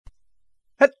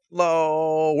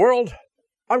Hello, world.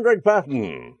 I'm Greg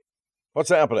Patton. What's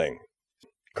happening?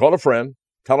 Call a friend.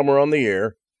 Tell them we're on the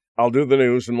air. I'll do the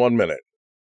news in 1 minute.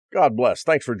 God bless.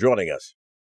 Thanks for joining us.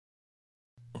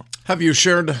 Have you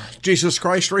shared Jesus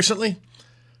Christ recently?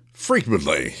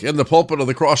 Frequently, in the pulpit of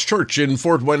the Cross Church in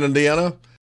Fort Wayne, Indiana,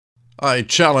 I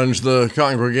challenge the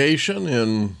congregation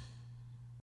in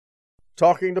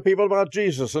talking to people about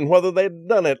Jesus and whether they've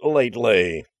done it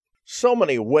lately. So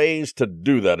many ways to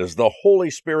do that as the Holy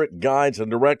Spirit guides and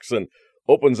directs and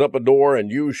opens up a door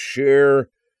and you share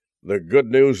the good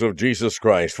news of Jesus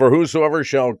Christ. For whosoever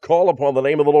shall call upon the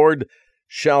name of the Lord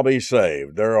shall be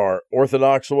saved. There are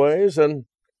orthodox ways and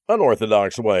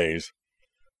unorthodox ways.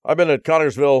 I've been at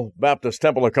Connersville Baptist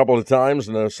Temple a couple of times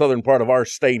in the southern part of our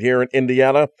state here in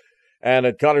Indiana. And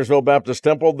at Connersville Baptist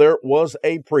Temple, there was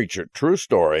a preacher, true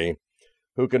story,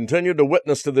 who continued to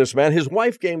witness to this man. His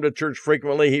wife came to church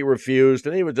frequently. He refused,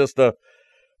 and he was just a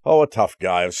tough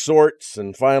guy of sorts.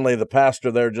 And finally, the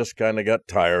pastor there just kind of got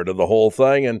tired of the whole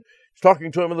thing and was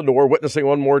talking to him at the door, witnessing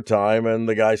one more time. And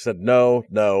the guy said, no,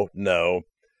 no, no.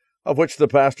 Of which the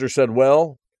pastor said,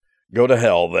 well, go to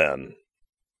hell then.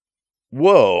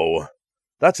 Whoa,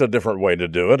 that's a different way to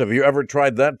do it. Have you ever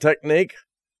tried that technique?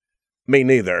 Me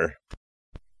neither.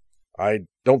 I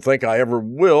don't think I ever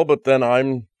will, but then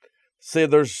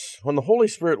when the Holy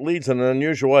Spirit leads in an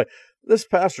unusual way, this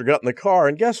pastor got in the car,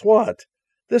 and guess what?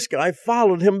 This guy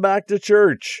followed him back to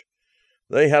church.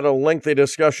 They had a lengthy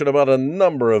discussion about a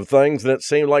number of things, and it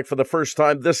seemed like for the first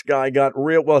time this guy got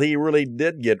real. Well, he really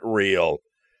did get real.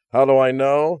 How do I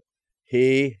know?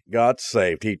 He got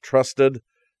saved. He trusted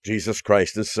Jesus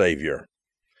Christ as Savior.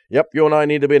 Yep, you and I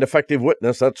need to be an effective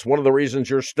witness. That's one of the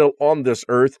reasons you're still on this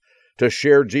earth, to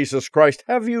share Jesus Christ.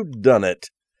 Have you done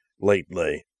it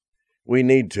lately? We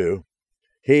need to.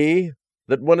 He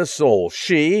that winneth souls,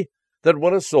 she that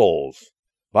winneth souls.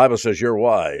 Bible says you're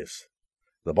wise.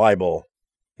 The Bible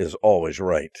is always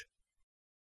right.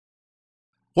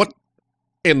 What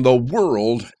in the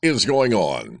world is going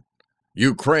on?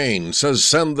 Ukraine says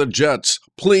send the jets,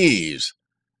 please.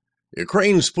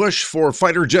 Ukraine's push for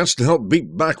fighter jets to help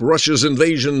beat back Russia's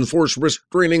invasion force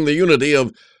restraining the unity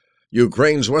of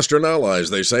Ukraine's Western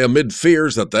allies, they say, amid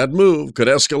fears that move could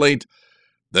escalate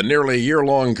the nearly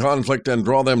year-long conflict and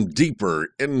draw them deeper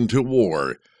into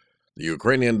war. The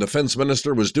Ukrainian defense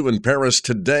minister was due in Paris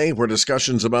today, where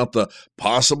discussions about the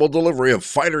possible delivery of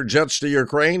fighter jets to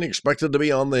Ukraine expected to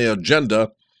be on the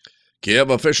agenda. Kiev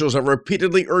officials have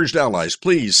repeatedly urged allies,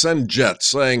 please send jets,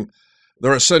 saying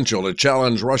they're essential to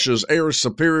challenge Russia's air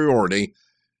superiority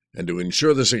and to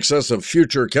ensure the success of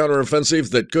future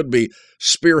counteroffensives that could be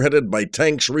spearheaded by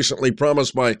tanks recently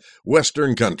promised by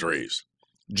Western countries.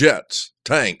 Jets,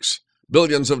 tanks,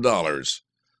 billions of dollars.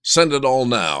 Send it all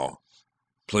now,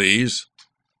 please.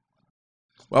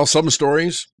 Well, some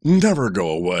stories never go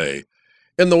away.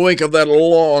 In the wake of that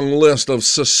long list of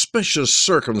suspicious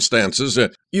circumstances,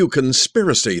 you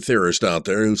conspiracy theorists out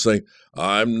there who say,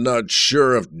 I'm not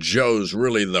sure if Joe's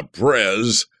really the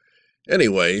prez.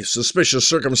 Anyway, suspicious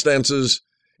circumstances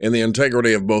in the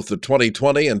integrity of both the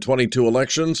 2020 and 22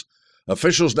 elections,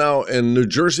 officials now in New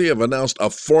Jersey have announced a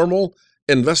formal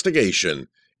investigation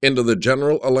into the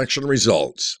general election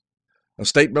results. A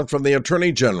statement from the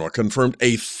Attorney General confirmed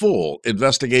a full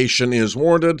investigation is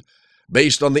warranted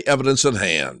based on the evidence at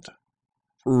hand.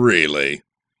 Really?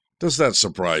 Does that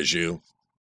surprise you?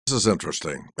 This is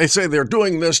interesting. They say they're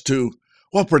doing this to,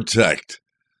 protect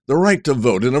the right to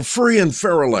vote in a free and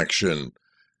fair election.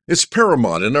 It's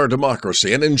paramount in our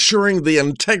democracy, and ensuring the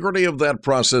integrity of that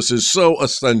process is so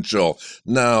essential.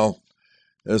 Now,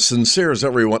 as sincere as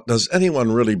everyone, does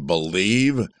anyone really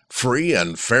believe free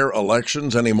and fair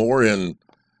elections anymore in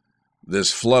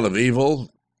this flood of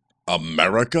evil,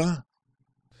 America?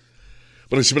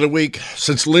 But it's been a week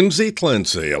since Lindsay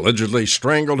Clancy allegedly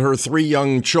strangled her 3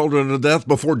 young children to death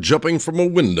before jumping from a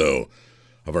window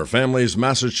of her family's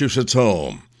Massachusetts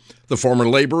home. The former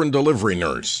labor and delivery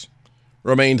nurse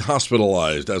remained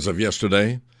hospitalized as of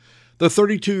yesterday. The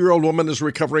 32-year-old woman is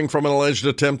recovering from an alleged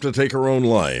attempt to take her own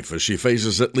life as she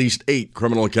faces at least 8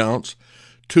 criminal counts,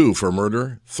 2 for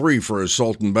murder, 3 for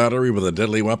assault and battery with a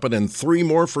deadly weapon, and 3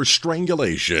 more for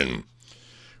strangulation.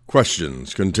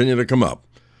 Questions continue to come up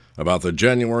about the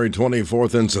January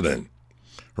 24th incident.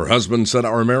 Her husband said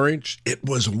our marriage, it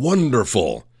was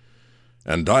wonderful,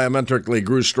 and diametrically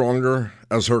grew stronger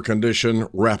as her condition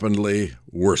rapidly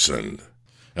worsened.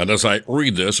 And as I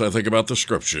read this, I think about the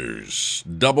scriptures.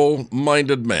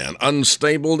 Double-minded man,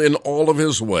 unstable in all of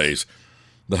his ways.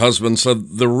 The husband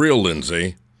said the real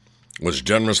Lindsay was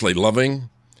generously loving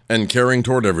and caring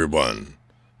toward everyone.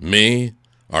 Me,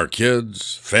 our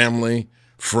kids, family,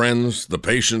 friends, the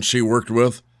patients she worked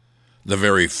with, the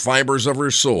very fibers of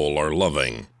her soul are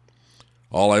loving.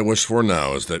 All I wish for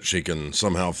now is that she can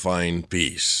somehow find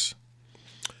peace.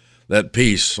 That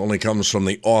peace only comes from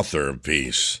the author of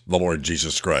peace, the Lord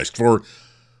Jesus Christ. For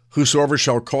whosoever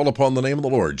shall call upon the name of the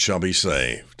Lord shall be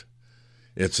saved.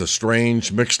 It's a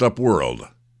strange, mixed-up world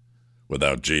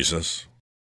without Jesus.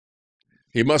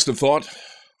 He must have thought,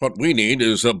 what we need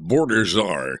is a border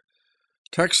czar.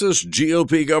 Texas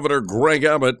GOP Governor Greg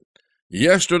Abbott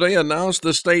yesterday announced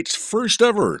the state's first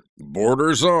ever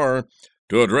border czar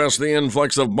to address the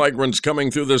influx of migrants coming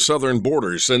through the southern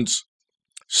border. Since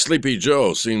Sleepy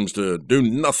Joe seems to do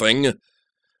nothing,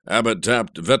 Abbott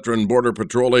tapped veteran Border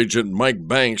Patrol agent Mike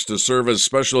Banks to serve as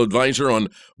special advisor on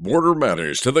border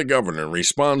matters to the governor in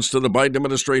response to the Biden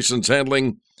administration's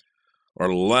handling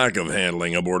or lack of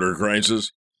handling a border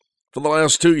crisis. For the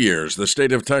last 2 years, the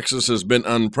state of Texas has been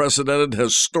unprecedented,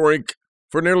 historic.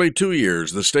 For nearly 2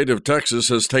 years, the state of Texas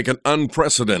has taken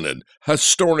unprecedented,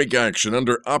 historic action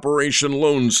under Operation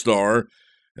Lone Star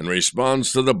in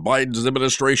response to the Biden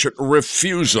administration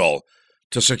refusal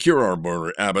to secure our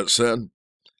border, Abbott said.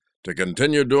 To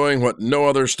continue doing what no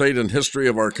other state in history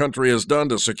of our country has done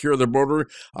to secure the border,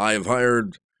 I've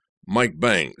hired Mike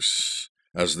Banks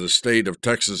as the state of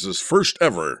Texas's first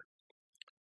ever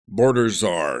border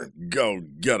czar. Go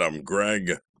get 'em,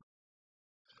 Greg.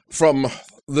 From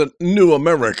the New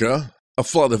America, A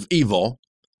Flood of Evil,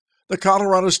 the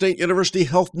Colorado State University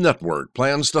Health Network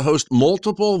plans to host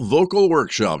multiple vocal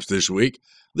workshops this week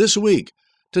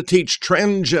to teach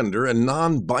transgender and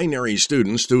non-binary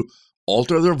students to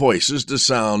alter their voices to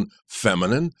sound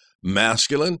feminine,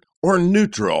 masculine, or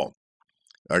neutral.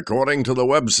 According to the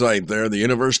website there, the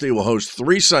university will host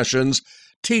 3 sessions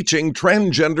teaching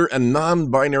transgender and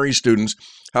non-binary students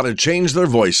how to change their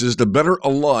voices to better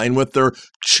align with their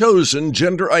chosen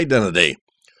gender identity.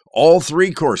 All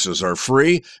 3 courses are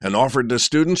free and offered to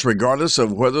students regardless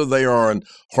of whether they are on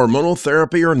hormonal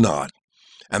therapy or not.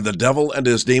 And the devil and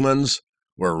his demons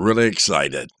were really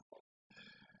excited.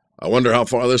 I wonder how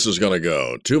far this is going to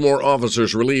go. 2 more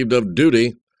officers relieved of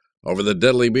duty over the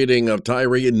deadly beating of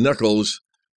Tyree Nichols.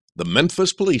 The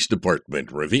Memphis Police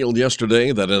Department revealed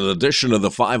yesterday that in addition to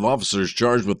the 5 officers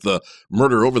charged with the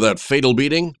murder over that fatal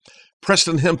beating,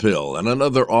 Preston Hemphill and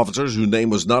another officer whose name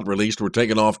was not released were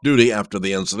taken off duty after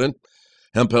the incident.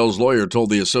 Hemphill's lawyer told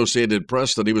the Associated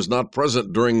Press that he was not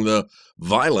present during the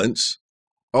violence,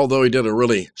 although he did a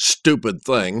really stupid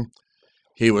thing.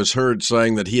 He was heard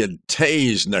saying that he had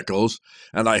tased Nichols,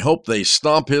 and I hope they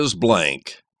stomp his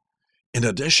blank. In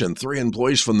addition, 3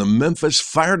 employees from the Memphis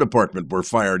Fire Department were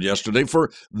fired yesterday for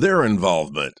their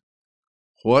involvement.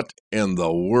 What in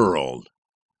the world?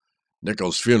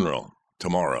 Nichols' funeral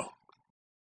tomorrow.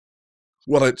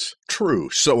 Well, it's true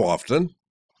so often.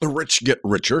 The rich get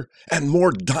richer and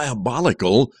more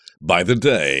diabolical by the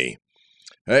day.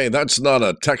 Hey, that's not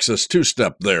a Texas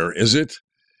two-step there, is it?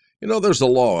 You know, there's a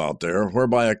law out there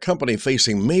whereby a company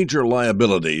facing major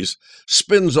liabilities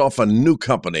spins off a new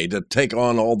company to take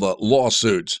on all the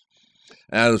lawsuits.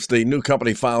 As the new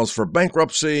company files for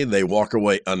bankruptcy, they walk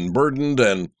away unburdened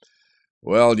and,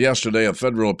 well, yesterday a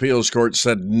federal appeals court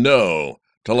said no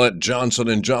to let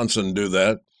Johnson & Johnson do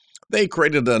that. They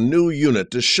created a new unit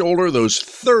to shoulder those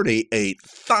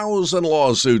 38,000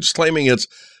 lawsuits claiming its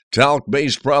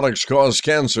talc-based products cause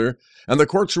cancer, and the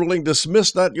court's ruling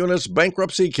dismissed that unit's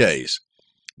bankruptcy case.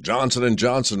 Johnson &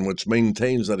 Johnson, which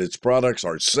maintains that its products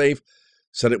are safe,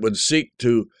 said it would seek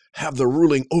to have the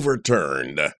ruling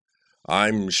overturned.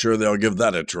 I'm sure they'll give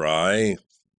that a try.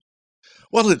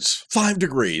 Well, it's 5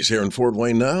 degrees here in Fort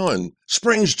Wayne now, and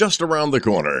spring's just around the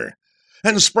corner.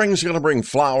 And spring's going to bring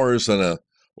flowers and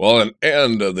an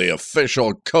end of the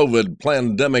official COVID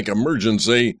pandemic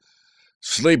emergency.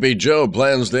 Sleepy Joe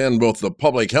plans to end both the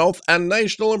public health and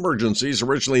national emergencies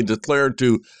originally declared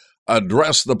to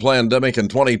address the pandemic in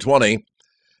 2020,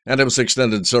 and it was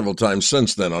extended several times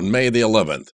since then. On May the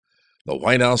 11th, the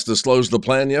White House disclosed the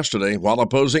plan yesterday while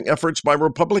opposing efforts by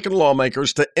Republican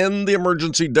lawmakers to end the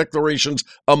emergency declarations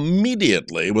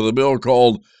immediately with a bill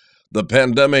called the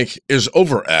Pandemic is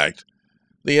Over Act.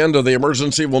 The end of the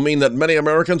emergency will mean that many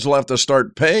Americans will have to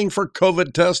start paying for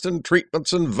COVID tests and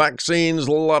treatments and vaccines,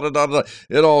 la-da-da-da.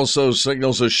 It also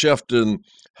signals a shift in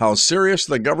how serious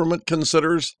the government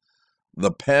considers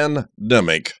the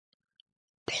pandemic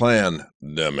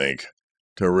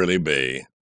to really be.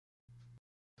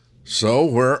 So,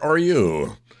 where are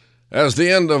you? As the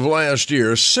end of last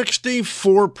year,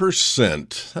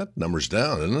 64%, that number's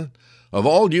down, isn't it, of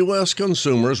all U.S.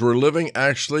 consumers were living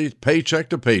actually paycheck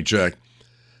to paycheck.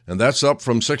 And that's up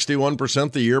from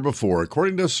 61% the year before.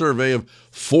 According to a survey of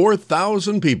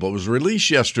 4,000 people, it was released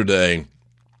yesterday.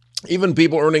 Even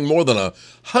people earning more than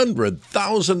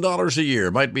 $100,000 a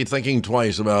year might be thinking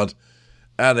twice about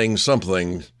adding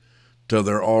something to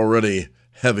their already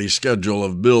heavy schedule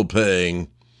of bill paying.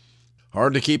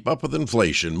 Hard to keep up with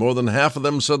inflation. More than half of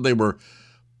them said they were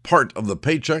part of the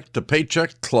paycheck to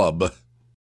paycheck club.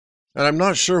 And I'm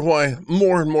not sure why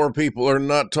more and more people are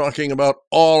not talking about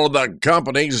all of the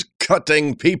companies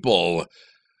cutting people.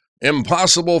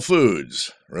 Impossible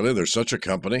Foods. Really, there's such a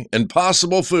company?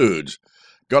 Impossible Foods.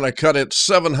 Going to cut its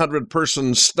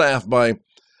 700-person staff by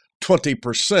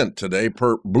 20% today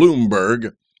per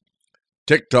Bloomberg.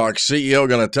 TikTok CEO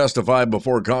going to testify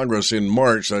before Congress in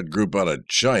March, that group out of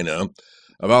China,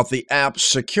 about the app's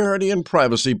security and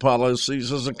privacy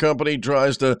policies as the company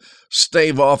tries to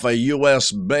stave off a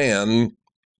U.S. ban.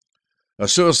 A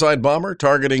suicide bomber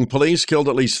targeting police killed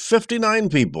at least 59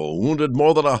 people, wounded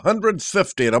more than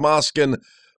 150 at a mosque in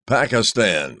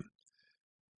Pakistan.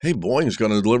 Hey, Boeing's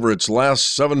going to deliver its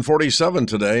last 747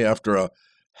 today after a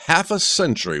half a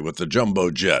century with the jumbo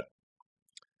jet.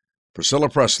 Priscilla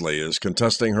Presley is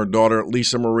contesting her daughter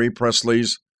Lisa Marie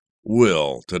Presley's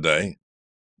will today.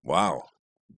 Wow.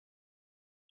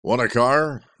 Want a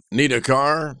car? Need a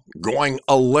car? Going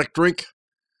electric?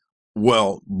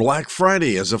 Well, Black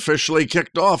Friday has officially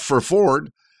kicked off for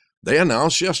Ford. They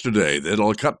announced yesterday that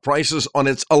it'll cut prices on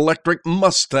its electric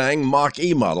Mustang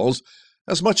Mach-E models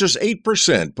as much as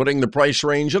 8%, putting the price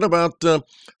range at about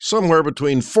somewhere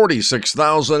between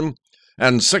 $46,000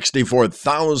 and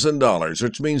 $64,000,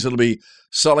 which means it'll be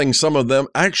selling some of them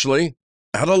actually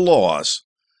at a loss.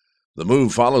 The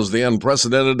move follows the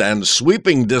unprecedented and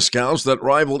sweeping discounts that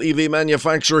rival EV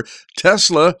manufacturer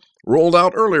Tesla rolled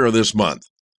out earlier this month.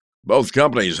 Both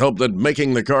companies hope that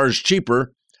making the cars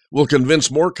cheaper will convince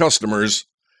more customers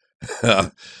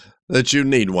that you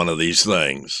need one of these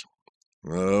things.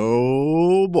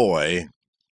 Oh, boy.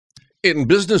 In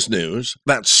business news,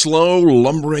 that slow,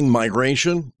 lumbering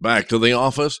migration back to the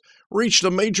office reached a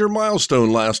major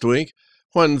milestone last week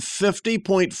when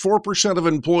 50.4% of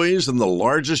employees in the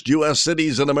largest U.S.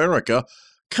 cities in America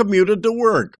commuted to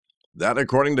work. That,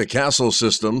 according to Castle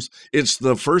Systems, it's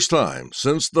the first time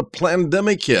since the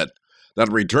pandemic hit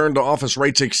that return to office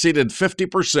rates exceeded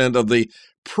 50% of the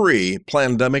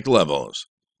pre-pandemic levels.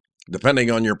 Depending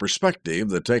on your perspective,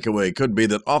 the takeaway could be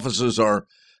that offices are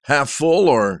half full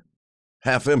or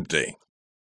half empty.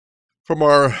 From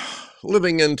our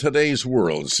Living in Today's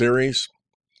World series,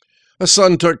 a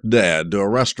son took Dad to a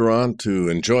restaurant to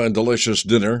enjoy a delicious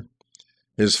dinner,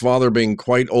 his father being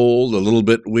quite old, a little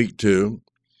bit weak too,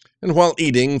 and while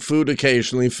eating, food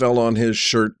occasionally fell on his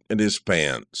shirt and his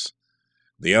pants.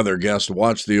 The other guests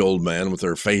watched the old man with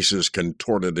their faces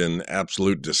contorted in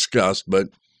absolute disgust, but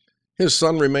his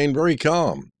son remained very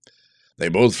calm. They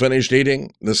both finished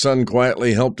eating. The son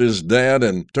quietly helped his dad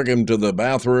and took him to the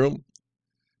bathroom,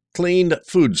 cleaned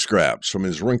food scraps from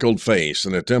his wrinkled face,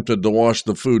 and attempted to wash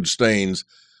the food stains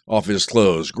off his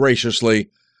clothes, graciously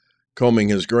combing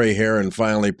his gray hair and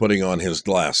finally putting on his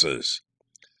glasses.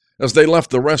 As they left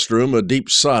the restroom, a deep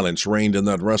silence reigned in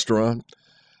that restaurant.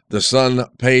 The son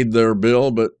paid their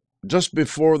bill, but just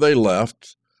before they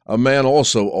left, a man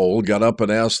also old got up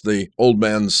and asked the old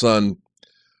man's son,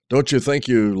 "Don't you think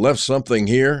you left something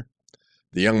here?"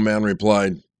 The young man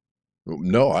replied,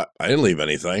 "No, I didn't leave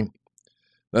anything."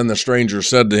 Then the stranger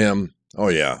said to him, "Oh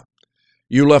yeah,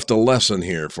 you left a lesson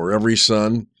here for every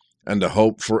son and a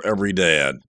hope for every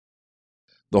dad."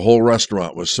 The whole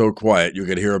restaurant was so quiet you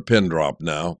could hear a pin drop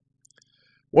now.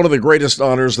 One of the greatest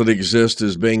honors that exist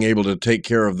is being able to take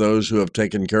care of those who have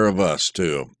taken care of us,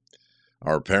 too.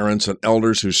 Our parents and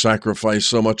elders who sacrifice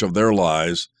so much of their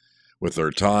lives with their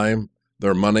time,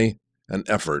 their money, and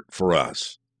effort for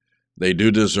us. They do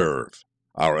deserve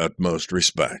our utmost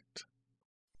respect.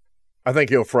 I think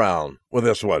you'll frown with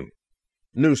this one.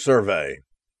 New survey.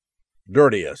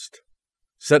 Dirtiest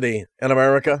city in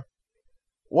America?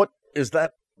 What is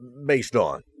that based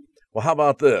on? Well, how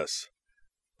about this?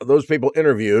 Those people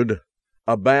interviewed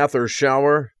a bath or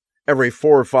shower every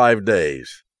 4 or 5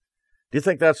 days. Do you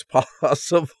think that's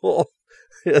possible?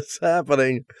 It's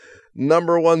happening.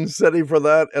 Number one city for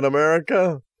that in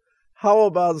America? How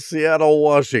about Seattle,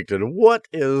 Washington? What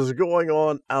is going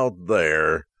on out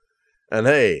there? And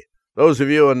hey, those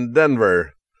of you in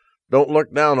Denver, don't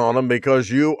look down on them because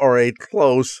you are a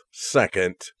close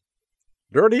second.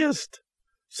 Dirtiest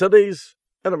cities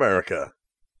in America.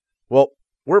 Well,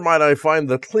 where might I find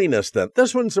the cleanest then?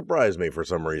 This one surprised me for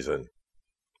some reason.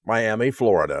 Miami,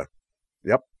 Florida.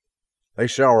 Yep, they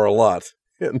shower a lot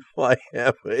in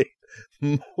Miami.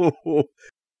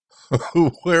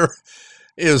 Where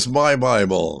is my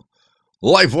Bible?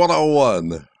 Life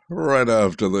 101, right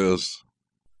after this.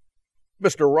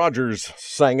 Mr. Rogers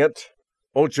sang it.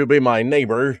 Won't you be my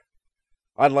neighbor?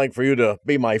 I'd like for you to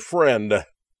be my friend.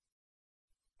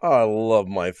 I love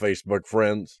my Facebook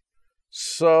friends.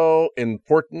 So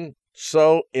important,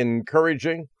 so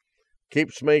encouraging.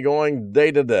 Keeps me going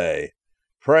day to day.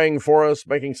 Praying for us,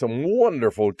 making some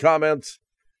wonderful comments.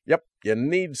 Yep, you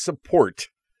need support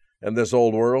in this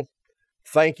old world.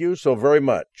 Thank you so very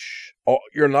much. Oh,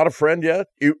 you're not a friend yet?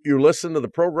 You listen to the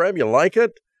program? You like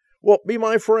it? Well, be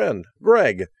my friend.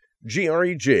 Greg,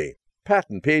 Greg,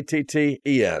 Patton,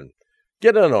 Patten.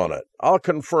 Get in on it. I'll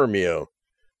confirm you.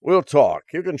 We'll talk.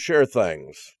 You can share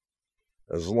things.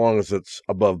 As long as it's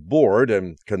above board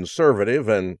and conservative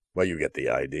and, well, you get the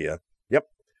idea. Yep.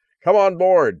 Come on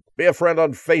board. Be a friend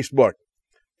on Facebook.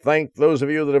 Thank those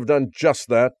of you that have done just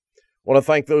that. Want to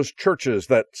thank those churches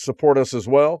that support us as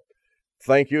well.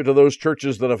 Thank you to those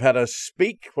churches that have had us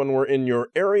speak when we're in your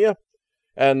area.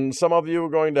 And some of you are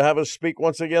going to have us speak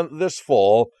once again this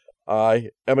fall. I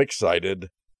am excited.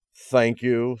 Thank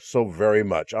you so very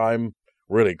much. I'm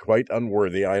really quite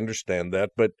unworthy. I understand that,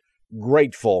 but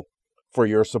grateful for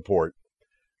your support.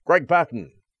 Greg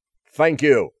Patton, thank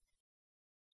you.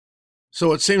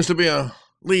 So it seems to be a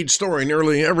lead story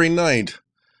nearly every night.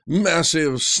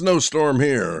 Massive snowstorm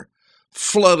here,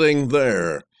 flooding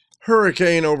there,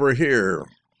 hurricane over here.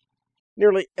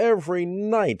 Nearly every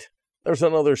night there's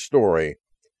another story.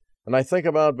 And I think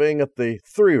about being at the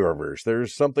Three Rivers.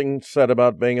 There's something said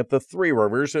about being at the Three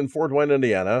Rivers in Fort Wayne,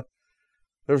 Indiana.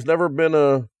 There's never been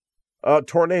a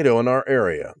tornado in our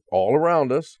area, all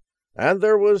around us. And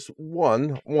there was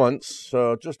one once,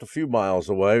 just a few miles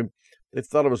away. They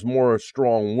thought it was more a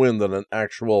strong wind than an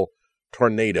actual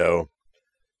tornado.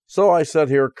 So I sat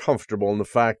here comfortable in the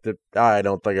fact that I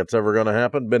don't think it's ever going to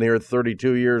happen. Been here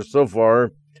 32 years so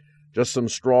far. Just some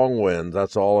strong winds.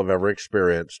 That's all I've ever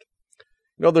experienced.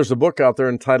 You know, there's a book out there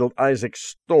entitled Isaac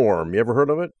Storm. You ever heard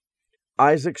of it?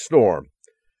 Isaac Storm.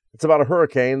 It's about a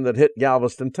hurricane that hit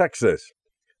Galveston, Texas.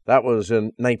 That was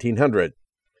in 1900.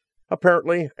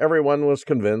 Apparently, everyone was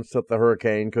convinced that the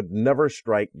hurricane could never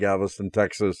strike Galveston,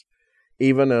 Texas,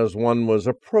 even as one was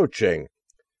approaching.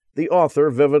 The author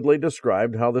vividly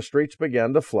described how the streets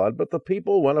began to flood, but the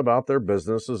people went about their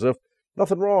business as if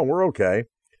nothing wrong, we're okay.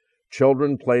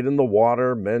 Children played in the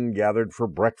water, men gathered for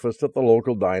breakfast at the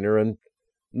local diner, and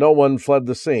no one fled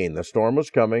the scene. The storm was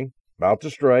coming, about to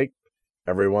strike.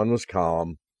 Everyone was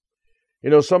calm. You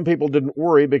know, some people didn't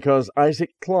worry because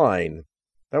Isaac Klein,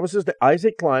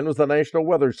 Isaac Klein was the National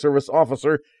Weather Service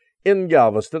officer in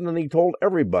Galveston, and he told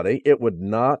everybody it would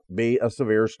not be a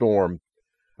severe storm.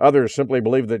 Others simply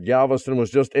believed that Galveston was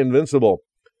just invincible.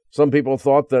 Some people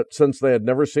thought that since they had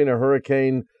never seen a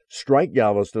hurricane strike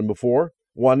Galveston before,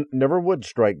 one never would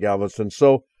strike Galveston.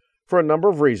 So, for a number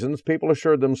of reasons, people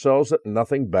assured themselves that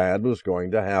nothing bad was going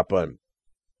to happen.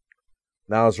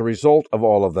 Now, as a result of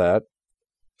all of that,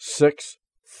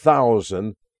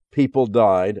 6,000 people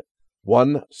died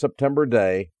one September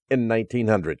day in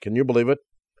 1900. Can you believe it?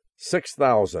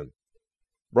 6,000.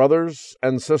 Brothers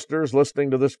and sisters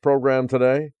listening to this program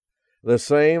today, the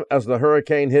same as the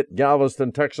hurricane hit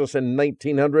Galveston, Texas in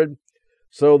 1900,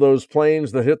 so those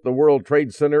planes that hit the World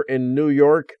Trade Center in New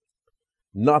York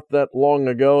not that long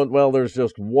ago, well, there's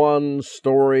just one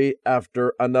story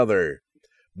after another.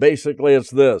 Basically,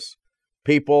 it's this.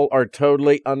 People are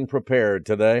totally unprepared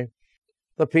today.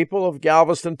 The people of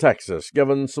Galveston, Texas,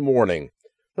 given some warning.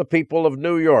 The people of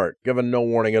New York, given no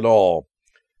warning at all.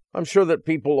 I'm sure that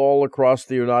people all across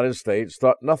the United States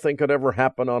thought nothing could ever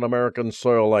happen on American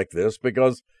soil like this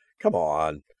because, come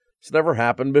on, it's never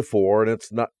happened before, and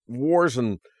it's not wars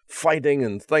and fighting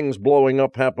and things blowing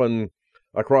up happen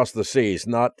across the seas,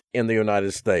 not in the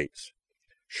United States.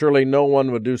 Surely no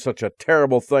one would do such a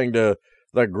terrible thing to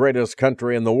the greatest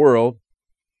country in the world.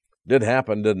 Did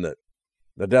happen, didn't it?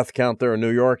 The death count there in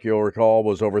New York, you'll recall,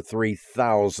 was over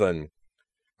 3,000,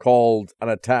 called an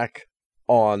attack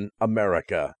on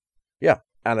America. Yeah,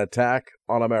 an attack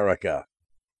on America.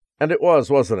 And it was,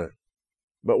 wasn't it?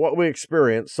 But what we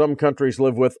experience, some countries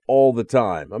live with all the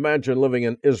time. Imagine living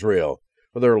in Israel,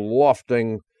 where they're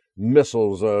lofting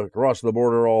missiles across the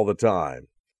border all the time.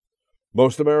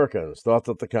 Most Americans thought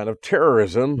that the kind of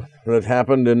terrorism that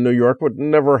happened in New York would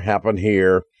never happen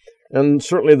here. And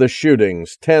certainly the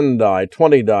shootings, 10 died,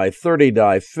 20 died, 30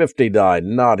 died, 50 died,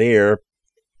 not here.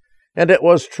 And it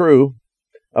was true.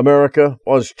 America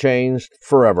was changed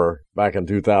forever back in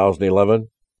 2011.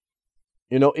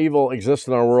 You know, evil exists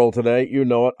in our world today. You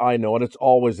know it. I know it. It's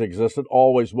always existed,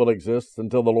 always will exist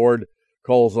until the Lord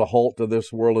calls a halt to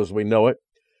this world as we know it.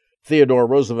 Theodore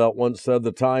Roosevelt once said,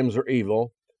 the times are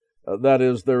evil. That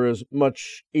is, there is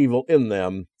much evil in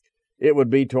them. It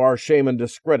would be to our shame and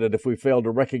discredit if we failed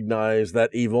to recognize that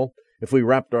evil, if we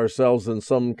wrapped ourselves in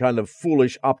some kind of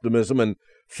foolish optimism and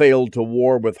failed to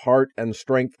war with heart and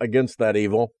strength against that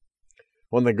evil.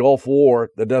 When the Gulf War,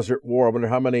 the Desert War, I wonder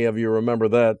how many of you remember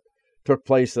that, took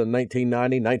place in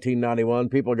 1990, 1991,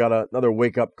 people got another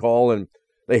wake-up call and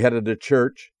they headed to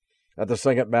church. At the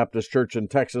Second Baptist Church in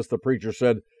Texas, the preacher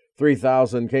said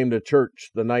 3,000 came to church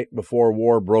the night before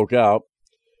war broke out.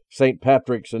 St.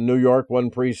 Patrick's in New York, one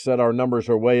priest said our numbers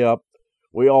are way up.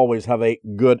 We always have a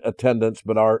good attendance,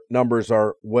 but our numbers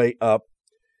are way up.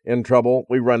 In trouble,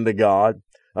 we run to God.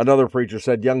 Another preacher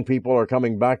said young people are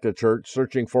coming back to church,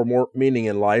 searching for more meaning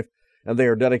in life, and they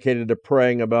are dedicated to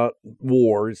praying about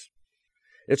wars.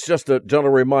 It's just a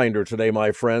gentle reminder today,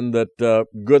 my friend, that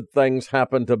good things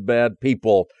happen to bad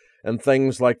people, and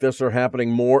things like this are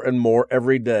happening more and more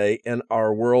every day in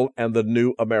our world and the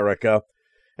new America.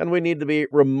 And we need to be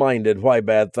reminded why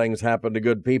bad things happen to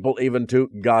good people, even to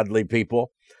godly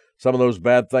people. Some of those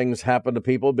bad things happen to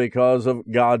people because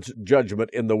of God's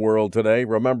judgment in the world today.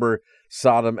 Remember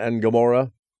Sodom and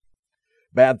Gomorrah?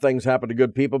 Bad things happen to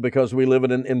good people because we live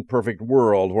in an imperfect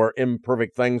world where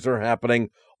imperfect things are happening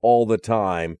all the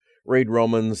time. Read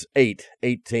Romans 8,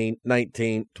 18,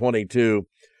 19, 22.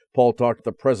 Paul talked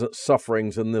the present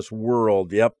sufferings in this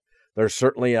world. Yep, they're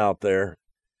certainly out there.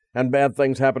 And bad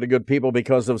things happen to good people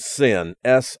because of sin,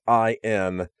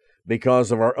 S-I-N, because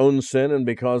of our own sin and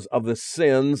because of the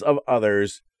sins of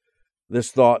others.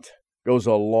 This thought goes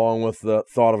along with the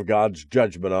thought of God's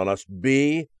judgment on us.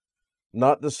 Be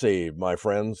not deceived, my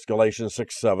friends. Galatians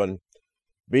 6:7.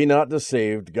 Be not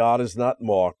deceived. God is not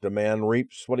mocked. A man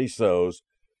reaps what he sows.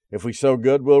 If we sow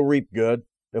good, we'll reap good.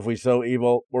 If we sow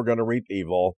evil, we're going to reap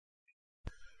evil.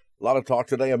 A lot of talk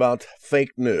today about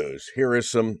fake news. Here is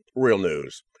some real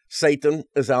news. Satan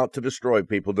is out to destroy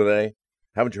people today.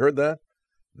 Haven't you heard that?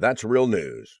 That's real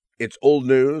news. It's old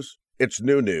news. It's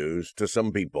new news to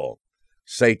some people.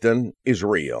 Satan is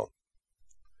real.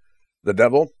 The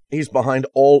devil, he's behind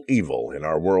all evil in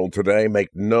our world today. Make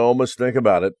no mistake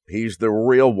about it. He's the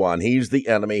real one. He's the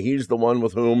enemy. He's the one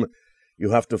with whom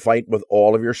you have to fight with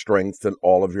all of your strength and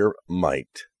all of your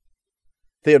might.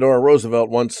 Theodore Roosevelt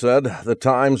once said, the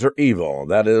times are evil.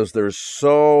 That is, there's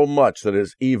so much that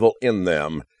is evil in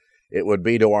them. It would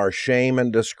be to our shame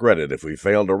and discredit if we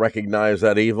failed to recognize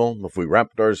that evil, if we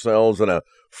wrapped ourselves in a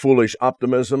foolish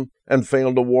optimism and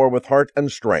failed to war with heart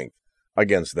and strength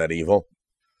against that evil.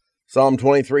 Psalm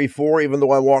 23:4, even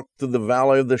though I walk through the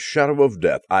valley of the shadow of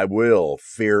death, I will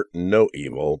fear no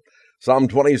evil. Psalm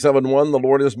 27:1, the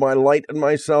Lord is my light and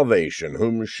my salvation.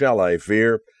 Whom shall I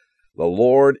fear? The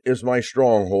Lord is my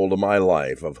stronghold of my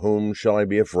life. Of whom shall I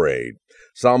be afraid?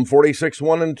 Psalm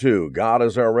 46:1 and 2, God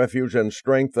is our refuge and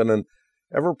strength and an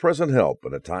ever-present help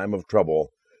in a time of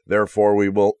trouble. Therefore we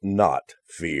will not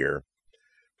fear.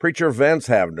 Preacher Vance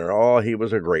Havner, he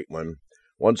was a great one,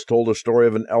 once told a story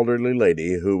of an elderly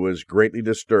lady who was greatly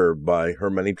disturbed by her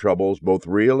many troubles, both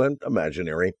real and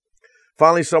imaginary.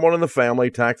 Finally, someone in the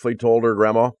family tactfully told her,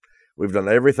 Grandma, we've done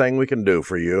everything we can do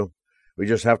for you. We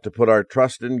just have to put our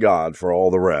trust in God for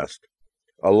all the rest.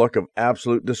 A look of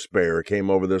absolute despair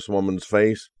came over this woman's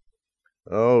face.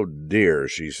 Oh, dear,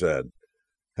 she said.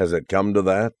 Has it come to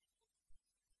that?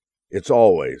 It's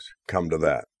always come to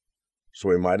that. So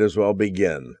we might as well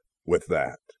begin with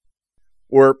that.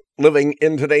 We're living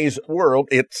in today's world.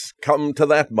 It's come to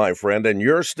that, my friend, and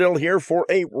you're still here for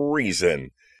a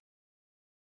reason.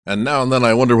 And now and then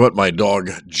I wonder what my dog,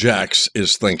 Jax,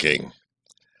 is thinking.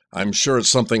 I'm sure it's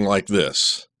something like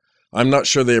this. I'm not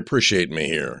sure they appreciate me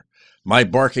here. My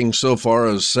barking so far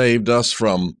has saved us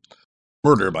from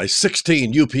murder by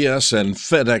 16 UPS and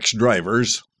FedEx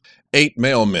drivers, 8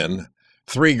 mailmen,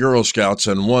 3 Girl Scouts,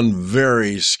 and 1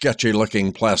 very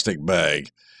sketchy-looking plastic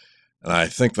bag. And I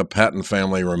think the Patton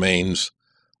family remains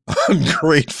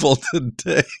ungrateful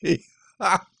today.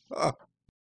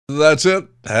 That's it.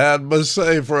 Had my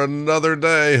say for another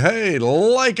day. Hey,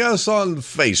 like us on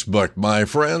Facebook, my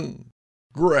friend.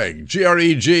 Greg,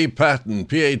 G-R-E-G, Patton,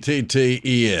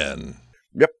 P-A-T-T-E-N.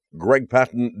 Yep,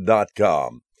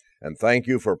 GregPatton.com. And thank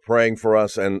you for praying for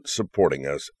us and supporting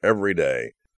us every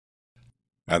day.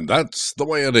 And that's the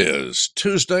way it is.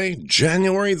 Tuesday,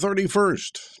 January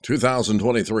 31st,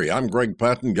 2023. I'm Greg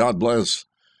Patton. God bless.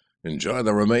 Enjoy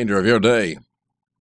the remainder of your day.